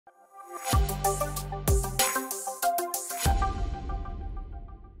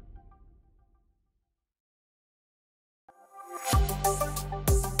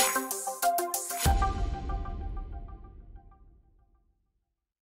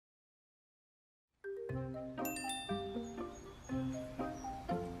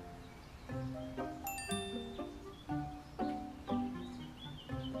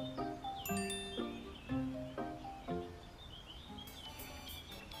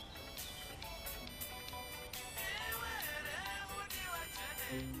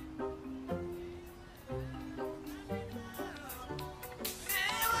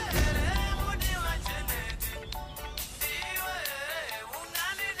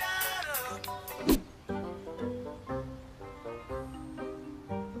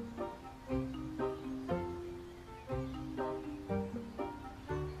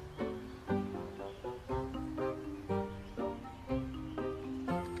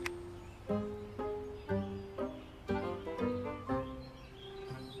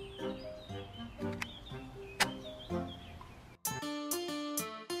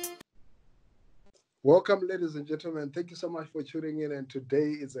Welcome, ladies and gentlemen. Thank you so much for tuning in. And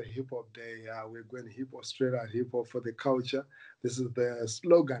today is a hip hop day. We're going hip hop, straight out hip hop for the culture. This is the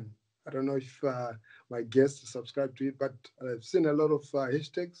slogan. I don't know if my guests subscribe to it, but I've seen a lot of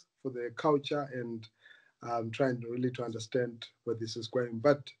hashtags for the culture, and I'm trying really to understand where this is going.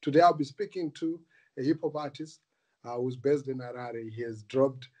 But today I'll be speaking to a hip hop artist who's based in Harare. He has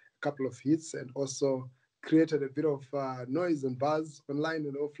dropped a couple of hits and also created a bit of noise and buzz online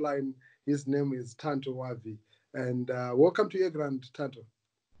and offline. His name is TANTO WAVIE. And welcome to earGROUND, TANTO.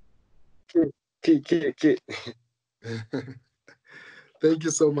 Thank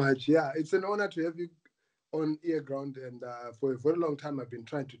you so much. Yeah, it's an honor to have you on earGROUND. And for a very long time, I've been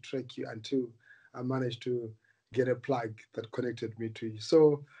trying to track you until I managed to get a plug that connected me to you.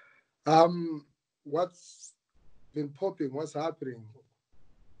 So what's been popping? What's happening?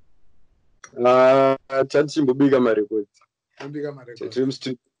 Chatimbobika marecords. Bigger my records.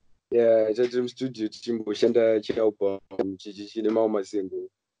 Chatrim studio chimboshanda chialbum chichine mauma single.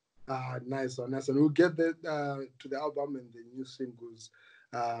 Nice one, nice one. We'll get to the album and the new singles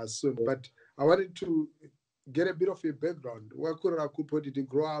soon. But I wanted to get a bit of your background. Where did you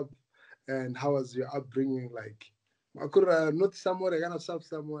grow up, and how was your upbringing like? Not somewhere, kind of South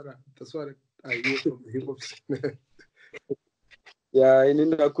somewhere. That's what I hear from the hip hop scene. Yeah,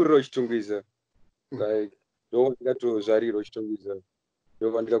 ininakurira Chitungwiza. Like ndovandikatozvariro Chitungwiza.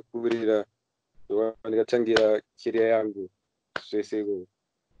 Ndovandikakurira, ndovandikatangira career yangu zvese.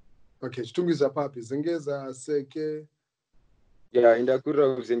 Okay, Chitungwiza papi, Zingeza, Seke. Yeah,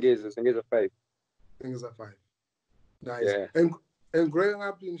 ndakurira kuZingeza 5. Zingeza 5. Nice. Yeah. And growing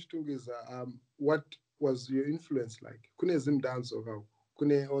up in Chitungwiza, what was your influence like? Kune ZIM dance or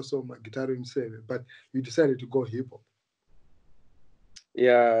kune also guitar himself, but you decided to go hip hop.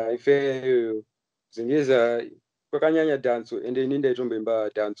 Yeah, ife Zingeza kwakanyanya dance ende ini ndaitomboimba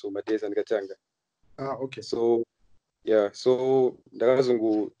dance madezi andikatanga. Okay. So yeah, so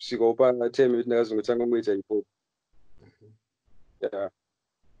ndakazongosvikawo patime kuti ndakazongotanga kuita hip hop. Yeah.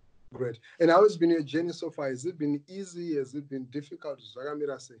 Great. And how has been your journey so far? Has it been easy? Has it been difficult?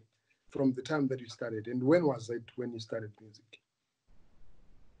 From the time that you started, and when was it when you started music?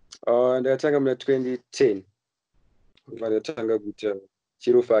 Ndakatanga muna 2010. Ndakatanga kuita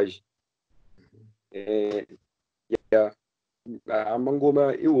chirofaji. Yeah.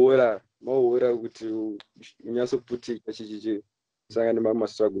 Amangoma iwora maora kuti unyatsoputika chichichi sanga nemama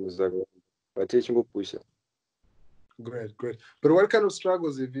struggles ako but ichingopusha. Great. But what kind of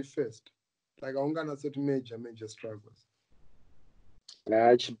struggles have you faced? Like aungana such major struggles.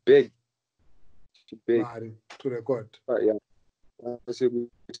 Big To record. Yeah. So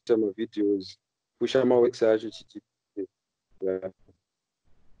kuita videos, pusha works acho chichi. Yeah.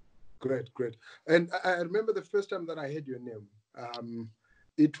 Great. And I remember the first time that I heard your name.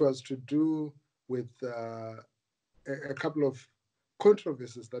 It was to do with a couple of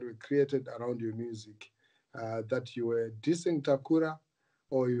controversies that were created around your music. That you were dissing Takura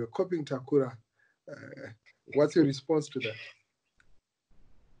or you were copying Takura. What's your response to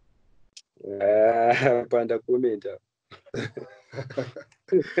that? Panda comment.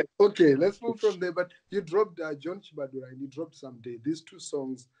 Okay, let's move from there. But you dropped John Chibadura and you dropped Someday. These two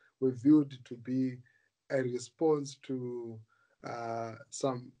songs were viewed to be a response to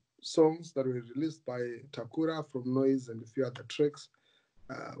some songs that were released by Takura from Noise and a few other tracks.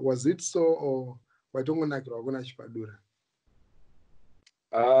 Was it so, or watongonakira wakona Chibadura?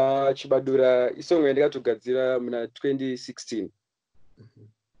 Chibadura isong yandikatogadzira muna 2016.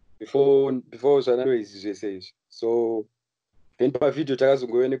 Before zvana Noise zvese izvi. So then pavideo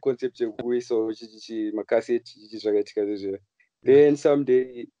takazongova neconcept yekuisawo chichi makaseti chichi zvakaitika zvezvo. Then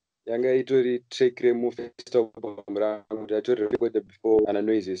Someday yanga itori track remufirst album rangu ndatori recorded before ana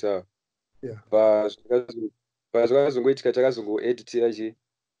Noise sawa. Yeah. Zvakazongoitika takazongoeditira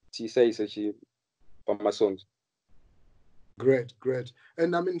chisaisa pamasongs. Great.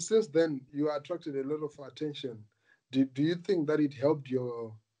 And I mean, since then, you attracted a lot of attention. Do you think that it helped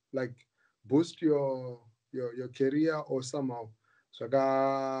your, like, boost your career, or somehow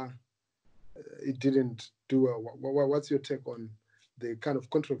it didn't do well? What's your take on the kind of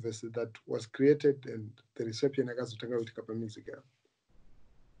controversy that was created and the reception yakazotanga kuitika pamusic yavo?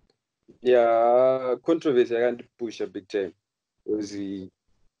 Yeah, controversy pusha big time. Because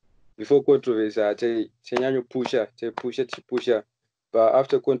before controversy tichipusha, but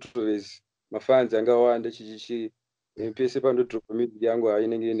after controversy mafans angawanda chichichi pese panodropa music yangu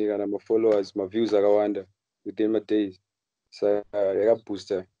inenge ine kana mafollowers maviews akawanda within my days, so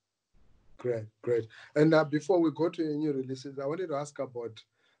yakabooster. Great. And before we go to your new releases, I wanted to ask about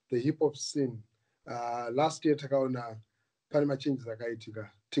the hip hop scene. Last year takaona pane machanges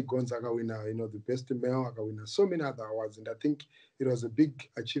akaitika. Gonza akawina, the best male akawina, so many other awards, and I think it was a big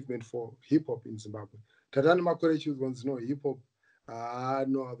achievement for hip hop in Zimbabwe. Tatani makore chizonzi no hip hop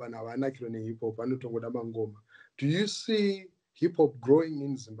no vanhu havanakirwa nehip hop vanotongoda mangoma. Do you see hip hop growing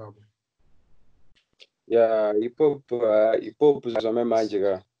in Zimbabwe? Yeah, hip hop zvamamanje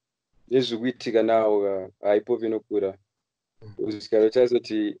ka nezviri kuitika nawo ka hip hop inokura. Usikaro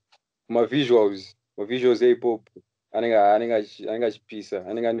chazoti mavisuals ehip hop anenge achipisa,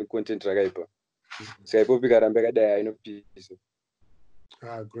 anenge ane content rakaipa. Saka hip hop ikaramba yakadai inopisa.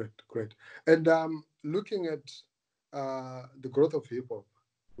 Great. And looking at the growth of hip hop,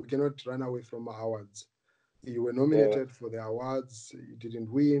 we cannot run away from awards. You were nominated for the awards, you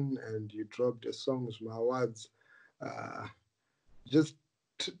didn't win, and you dropped a song from awards. Just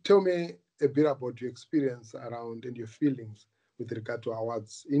tell me a bit about your experience around and your feelings with regard to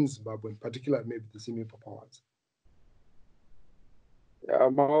awards in Zimbabwe, in particular, maybe the ZIM Hip Hop Awards.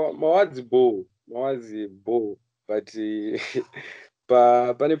 Yeah, mawadzi bo, but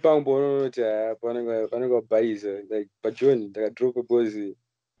pane pamwe paunoti panenge wabhaisa, like paJohn ndakadropa bhozi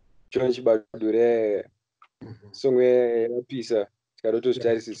John Chibadure song yakapisa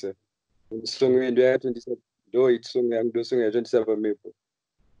tikatotozvitarisisa song ndo yakatondisa ndo hit song yangu ndo song yakatondisa pamepo.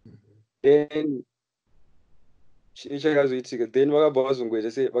 Then chakazoitika, then vakabva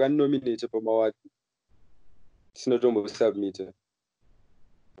vazongoita se vakanominate pamawadzi tisinotombosubmita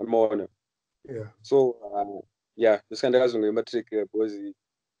amaona. So ndosaka ndakazongoimba track because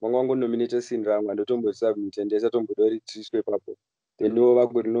vanga vangonominate scene rangu handotombosubmita ndaisatomboda kuti tiiswe ipapo, then ivo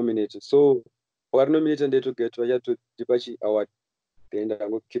vangorinominate. So vakarinominate ndaitogeta vachatotipa chi-award, then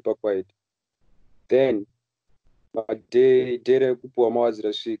ndangokeepa quiet. Then day rekupuwa mawadzi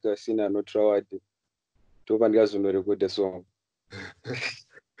rasvika sina not award, ndobva ndikazonorekodha song.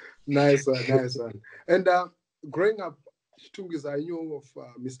 Nice one. And growing up, Chitungwiza, I knew of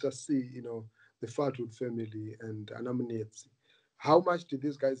Mr. C, the Fatwood family and Anamunetsi. How much did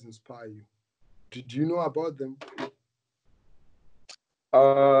these guys inspire you? Did you know about them?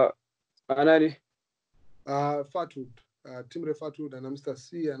 Anani? Fatwood, Timre Fatwood, and Mr.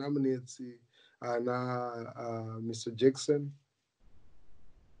 C, and Anamunetsi, and Mr. Jackson.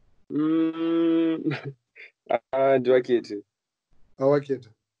 Ndivakete. Wakete.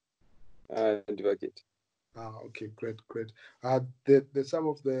 Ndivakete. Okay, great. They're some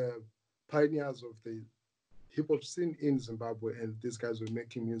of the pioneers of the hip hop scene in Zimbabwe, and these guys were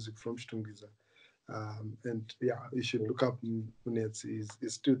making music from Chitungwiza. And you should look up Munetsi.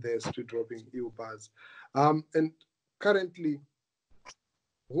 He's still there, still dropping ill bars. And currently,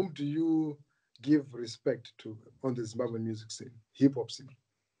 whom do you give respect to on the Zimbabwean music scene, hip hop scene?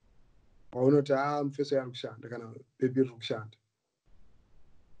 Waunoti mufeso yarukushanda kana baby rukushanda?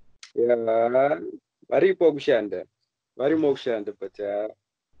 Varimo kushanda, but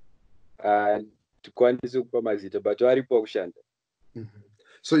tikwanise kupa mazita, but varipo kushanda.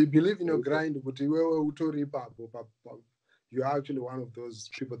 So you believe in your grind, but you're actually one of those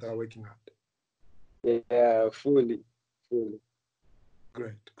people that are working hard. Yeah, fully.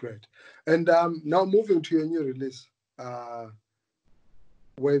 Great. And now moving to your new release,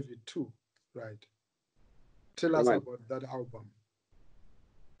 Wavy 2, right? Tell us about that album.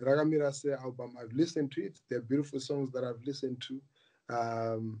 Ragamirase album, I've listened to it. They're beautiful songs that I've listened to.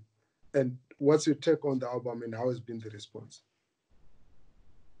 And what's your take on the album and how has been the response?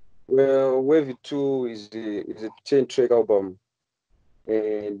 Well, Wavy 2 is a 10-track album.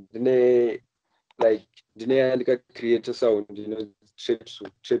 And then I create a sound,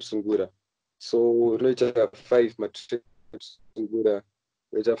 trap Sungura. So it's 5 my trap Sungura.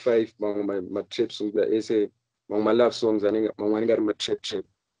 It's 5 my trap Sungura. It's my love songs and my trap.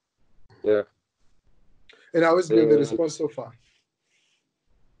 Yeah. And how has been the response so far?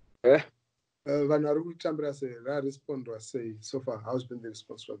 Vanhu respond say so far, how's been the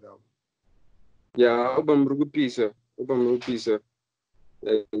response for the album? Yeah, album rukupisa.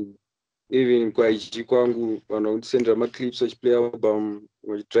 Even kwa ichi kwangu vanondisendera maclips vachiplay album,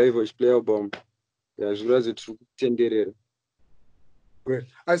 vachidrive vachiplay album. Yeah, zvirazo tiri kutenderera. Great.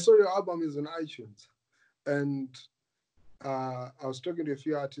 I saw your album is on iTunes, and I was talking to a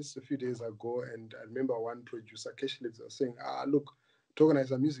few artists a few days ago, and I remember one producer, Cash Lives, was saying, look,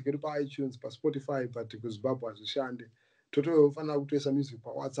 tokanize music iri paiTunes, paSpotify, but kuZimbabwe hazvishandi. Totofanira kutoisa music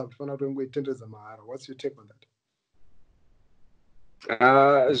paWhatsApp, tofanira kutongoitendedza mahara. What's your take on that?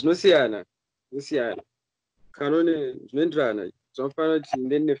 Zvinosiyana, kanone zvinoenderana. Zvinofanira kuti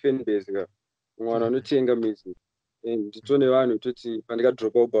ndine fan base ka. Mwana anotenga music. Nditone vanhu toti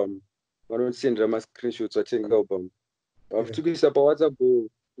pandikadropa album, vanondisendera ma-screenshots vatenga album. Vafuti kuisa paWhatsApp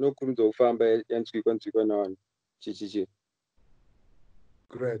inokurumidza kufamba yanzwikwa navanhu. Chichichi.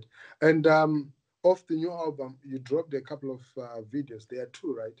 Great. And off the new album, you dropped a couple of videos. There are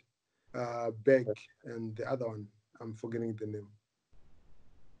two, right? Beg and the other one, I'm forgetting the name.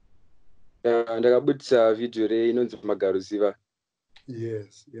 Ndakabudisa video inonzi Magaruziva.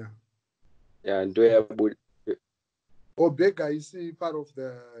 Yes, yeah. Yeah, ndo yabudisa. Oh, Beg is part of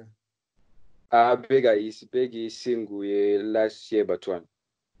the... Beg is single last year, but one.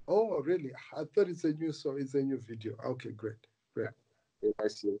 Oh, really? I thought it's a new song. It's a new video. Okay, great.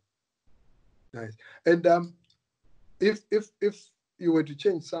 Last year. Nice. And if you were to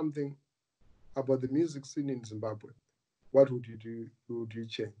change something about the music scene in Zimbabwe, what would you do? Would you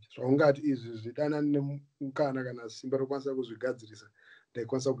change? So ungati izvi zvidana nemukana kana simba rokwanisa kuzvigadzirisa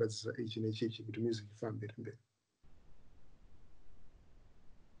ndaikwanisa kugadzirisa ichi nechichi kuti music ifambire mberi.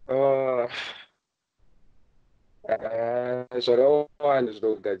 Zvakawanda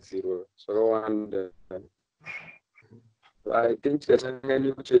zvinogadzirwa, zvakawanda. I think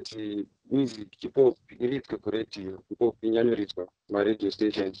tatangani kuti music hip hop iridzwe kuredio, hip hop inyanyoridzwa radio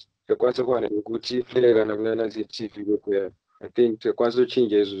stations. Takwanisa kuwana nekuti kana kunana TV kwekuya. I think takwanisa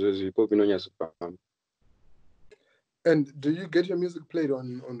kuchinja izvozvo hip hop inonyatsofamba. And do you get your music played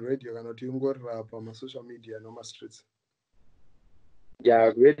on radio kana kuti ungorira pama-social media noma-streets?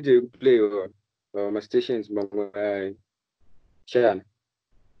 Yeah, radio play my stations mamwe chana.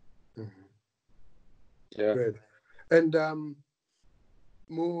 Yeah. Great. And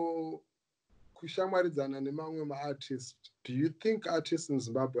kushamwaridzana nemamwe ma-artist, do you think artists in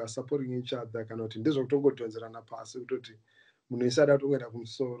Zimbabwe are supporting each other kana kuti ndezvokutongodhonzerana pasi kutoti munhu isada kutongoenda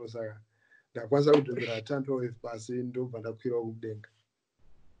kumusoro saka ndakwanisa kudhonzera TANTO WAVIE pasi ndobva ndakwirawo kudenga?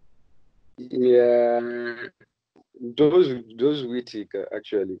 Yeah, ndozvikuitika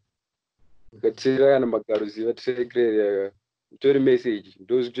actually. Katira kana Magaruziva tirekerera tori message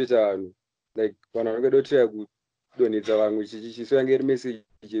ndozvitoita vanhu like vanhu vanoda kutira kudonhedza vamwe chichi so yange iri message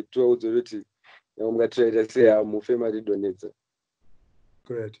yetoudza kuti mungatiraita sei mufe matidonhedza.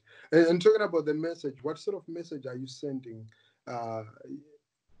 Great. And talking about the message, what sort of message are you sending?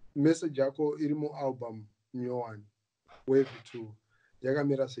 Message yako iri mualbum nyowani Wave 2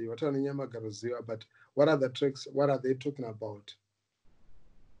 yakamira sei? Wataura nenyaya Magaruziva, but what are the tracks? What are they talking about?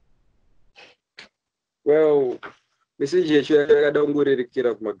 Well, message yacho yakada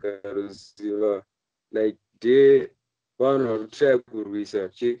kungorerekera kuMagaruziva like de vanhu vanotry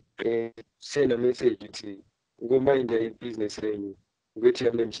kurwisa send a message kuti ngomainda business renyu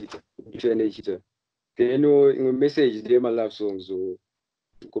ngoita nechita then imwe message ndeye ma-love songs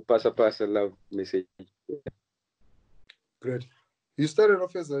kupasa love message. Great. You started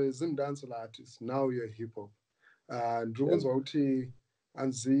off as a Zim dancehall artist, now you're hip hop. Ndiri kunzwa kuti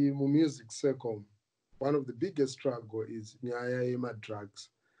anzi music circle, one of the biggest struggle is nyaya yema-drugs.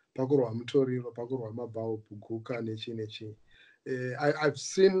 Pakurwa mutoriro, pakurwa mabhaubhu, guka nechi. I've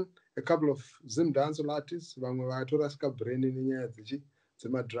seen a couple of Zim dancehall artists, vamwe vatorasika brain nenyaya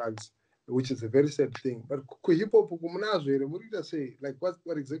dzema-drugs, which is a very sad thing. But hip hop kumunazvo here murikuita sei? Like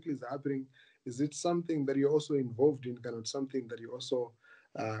what exactly is happening? Is it something that you're also involved in, kind of something that you're also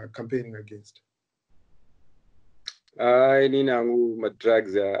campaigning against? Inini hangu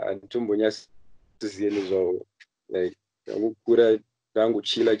madrugs handitombonyatsoziva nezvawo, like ndangokura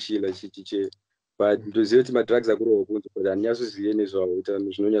ndangochila chiche, but ndoziva kuti madrugs akurohwa kunze, but handinyasoziva nezvawo kuti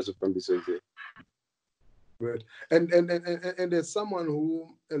zvinonyatsofambiswa nzira. Right. And as someone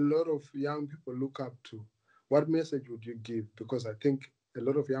who a lot of young people look up to, what message would you give? Because I think a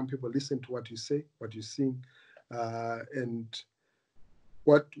lot of young people listen to what you say, what you sing, and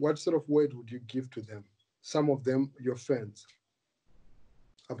what sort of word would you give to them? Some of them, your fans,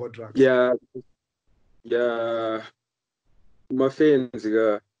 about drugs. Yeah, my fans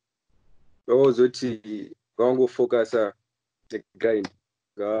vawozoti vangofocusa the grind,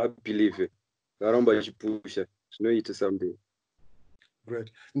 believe it, varamba vachipusha zvinoita something.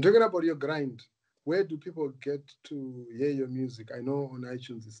 Great. And talking about your grind, where do people get to hear your music? I know on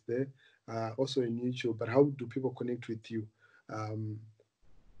iTunes it's there, also in YouTube, but how do people connect with you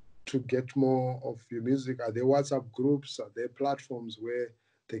to get more of your music? Are there WhatsApp groups? Are there platforms where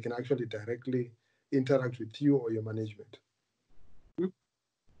they can actually directly interact with you or your management?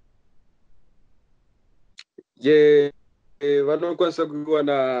 ye vanokwanisa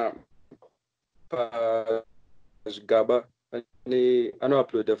kuiwana pazvigaba pane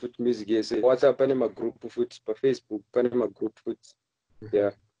anouploada futi music yese WhatsApp pane magroup futi paFacebook pane magroup futi.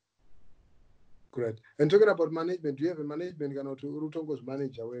 Yeah. Great. And talking about management, do you have a management kana kuti uri utongozi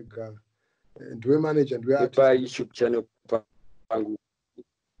manager wega? Ndiwe manager ndiwe artist? YouTube channel pangu.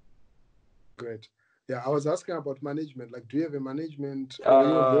 Great. Yeah, I was asking about management. Like, do you have a management or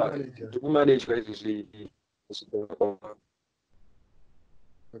you are a manager? Do manage usually.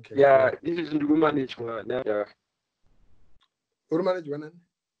 Okay. Yeah, this is do manage one. Yeah. Uri manager nani?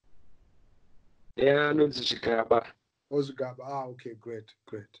 Yeah, no zigaba. Ozugaba. Ah, okay, great.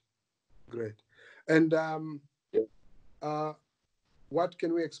 And what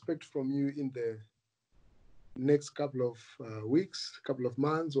can we expect from you in the next couple of weeks, couple of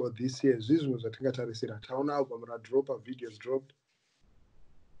months, or this year? This was a town album, videos dropped.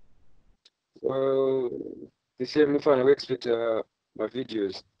 Well, this year I expect my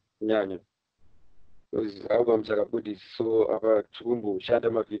videos. Yeah. Those albums are good. So about Tumbo, share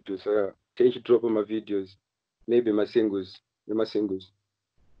my videos. Take it drop my videos. Maybe my singles.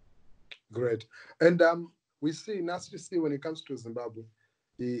 Great. And we see when it comes to Zimbabwe,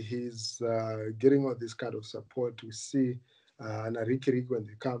 he's getting all this kind of support. We see Nariki when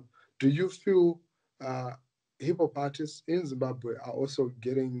they come. Do you feel hip hop artists in Zimbabwe are also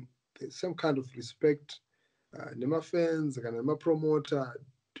getting the same kind of respect? Nema fans, Nema promoter.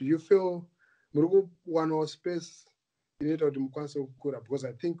 Do you feel one or space you need to because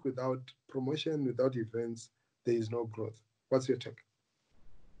I think without promotion, without events, there is no growth. What's your take?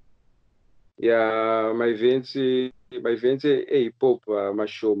 Yeah, my events hip hop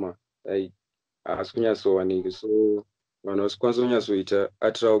mashoma like asikunyasowanika, so vanhu vasikwanisa kunyasoita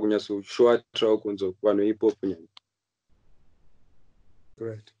atirawo kunyasoshowa atirawo kunzo vanhu hip hop nyana.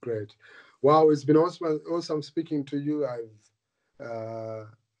 Great. Wow, it's been awesome speaking to you. I've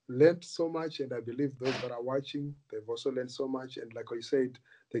learned so much, and I believe those that are watching, they've also learned so much. And like I said,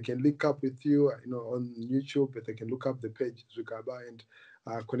 they can link up with you, on YouTube, but they can look up the page Zugaba and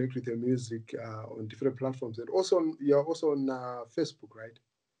connect with your music on different platforms. And also, you're also on Facebook, right?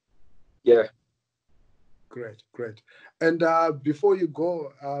 Yeah. Great. And before you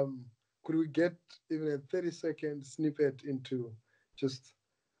go, could we get even a 30-second snippet into just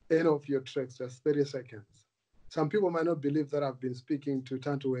any of your tracks, just 30 seconds? Some people might not believe that I've been speaking to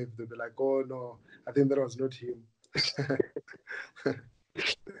Tanto Wave. They'll be like, oh, no, I think that was not him.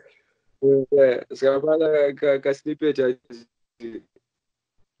 Snippet.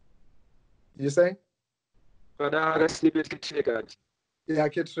 You saying? Snippet check. Yeah, I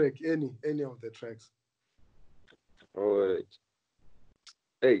can track any of the tracks. All right.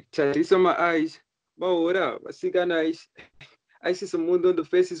 Hey, Charlie, on my eyes. Oh, what up? I see nice. I see some moon on the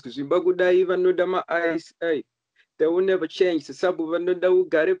faces because you bagu die even know that my eyes. Hey, they will never change. The sub of another who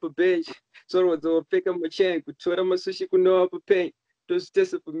got it for bench. So was over pick up my chain. Could told my sushi could know up a paint. Those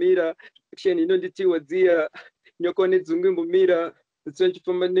tests for meter. Chain, you know the tea was there. You're going to Zungimbo meter. The 20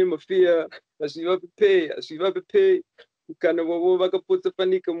 for my name of fear. As you have to pay. You can't over put the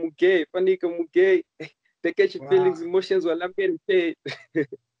panika muge. They catch your feelings, emotions while I'm getting paid.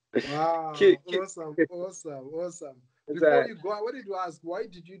 Wow, awesome. Before you go, I wanted to ask, why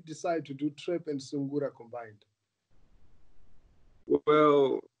did you decide to do trap and Sungura combined?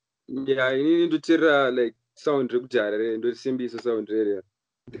 Well, yeah, I need to tell like sound and do simbi sound area.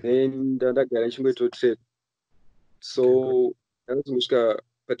 Then ndagara nchimboita trap. So ndakazongosvika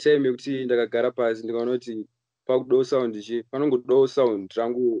patime yekuti ndakagara pasi ndikaona kuti pakudawo sound ichi panongodawo sound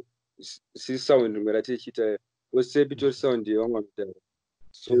rangu si sound rimwe ratichiita trap itori sound yevamwe vanodhara.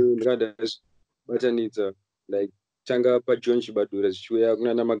 So ndakadabatanidza like tanga paJohn Chibadura zvichiuya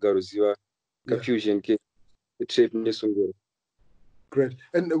kunana Magaruziva kafusion ke trap nesungura. Great.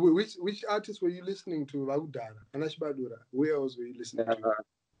 And which artists were you listening to? Laudara, Ana Chibadura. Where else were you listening to?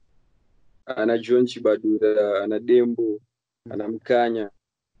 Ana John Chibadura, Ana Dembo, Ana Mkanya,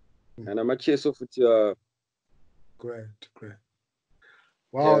 Ana Macheso futi. Great.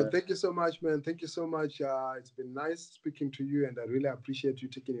 Wow, yeah. Thank you so much, man. Thank you so much. It's been nice speaking to you, and I really appreciate you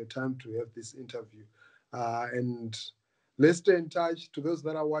taking your time to have this interview. And let's stay in touch. To those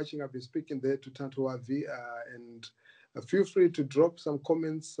that are watching, I've been speaking there to Tanto WAVIE, and feel free to drop some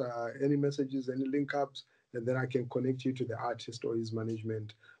comments, any messages, any link ups, and then I can connect you to the artist or his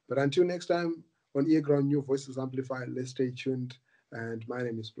management. But until next time, on earGROUND, New Voices Amplified, let's stay tuned. And my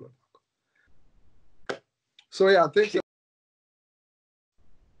name is Blood. So yeah, thanks.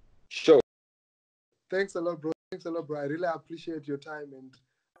 Sure. Thanks a lot, bro. I really appreciate your time and